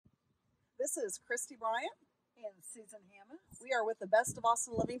This is Kristie Bryant and Susan Hammond. We are with the Best of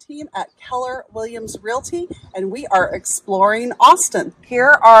Austin Living team at Keller Williams Realty, and we are exploring Austin.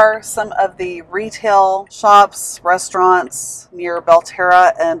 Here are some of the retail shops, restaurants near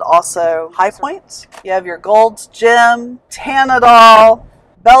Belterra and also Highpointe. You have your Gold's Gym, Tanadol,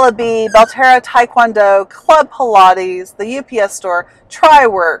 Bella Bee, Belterra Taekwondo, Club Pilates, the UPS store,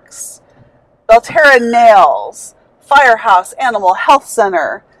 Triworks, Belterra Nails, Firehouse Animal Health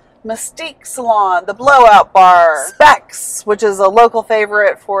Center, Mystique Salon, the Blowout Bar, Specs, which is a local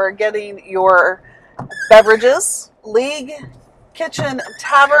favorite for getting your beverages, League Kitchen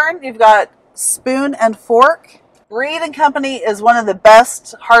Tavern. You've got Spoon and Fork. Reed & Company is one of the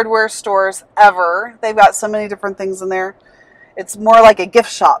best hardware stores ever. They've got so many different things in there. It's more like a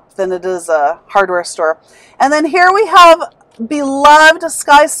gift shop than it is a hardware store. And then here we have beloved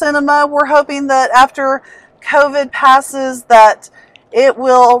Sky Cinema. We're hoping that after COVID passes that it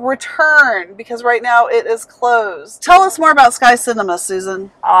will return, because right now it is closed. Tell us more about Sky Cinema,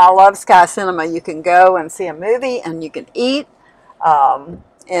 Susan. I love Sky Cinema. You can go and see a movie and you can eat. And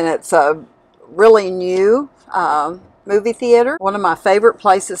it's a really new movie theater. One of my favorite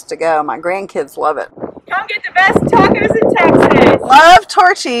places to go. My grandkids love it. Come get the best tacos in Texas. Love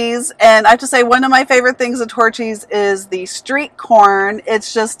Torchy's, and I have to say one of my favorite things at Torchy's is the street corn.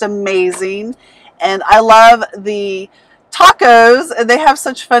 It's just amazing. And I love the tacos. They have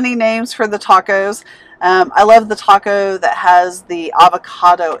such funny names for the tacos. I love the taco that has the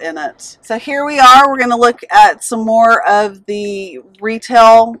avocado in it. So here we are. We're going to look at some more of the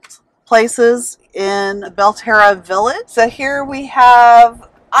retail places in Belterra Village. So here we have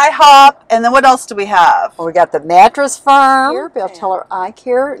IHOP, and then what else do we have? Well, we got the Mattress Firm here, Belterra Eye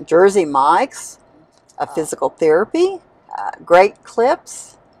Care, Jersey Mike's, a physical therapy, Great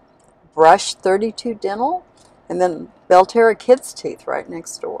Clips, Brush 32 Dental, and then Belterra Kids Teeth right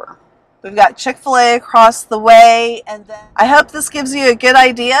next door. We've got Chick-fil-A across the way, and then I hope this gives you a good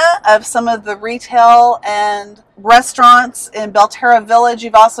idea of some of the retail and restaurants in Belterra Village.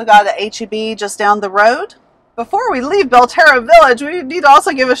 You've also got a H-E-B just down the road. Before we leave Belterra Village, we need to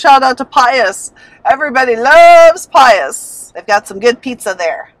also give a shout out to Pius. Everybody loves Pius. They've got some good pizza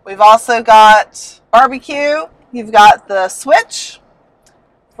there. We've also got barbecue. You've got the Switch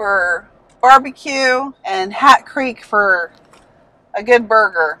for barbecue and Hat Creek for a good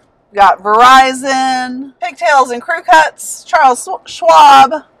burger. We've got Verizon, Pigtails and Crew Cuts, Charles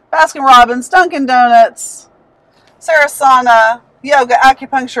Schwab, Baskin Robbins, Dunkin' Donuts, Sarasana, Yoga,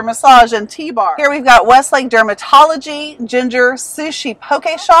 Acupuncture, Massage, and T-Bar. Here we've got Westlake Dermatology, Ginger Sushi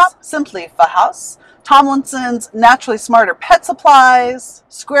Poke Shop, Simply Pho House, Tomlinson's Naturally Smarter Pet Supplies,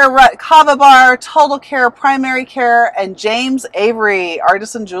 Square Rut Kava Bar, Total Care Primary Care, and James Avery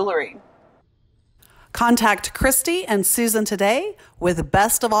Artisan Jewelry. Contact Kristie and Susan today with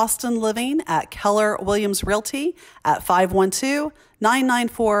Best of Austin Living at Keller Williams Realty at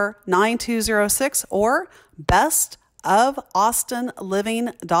 512-994-9206 or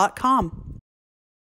bestofaustinliving.com.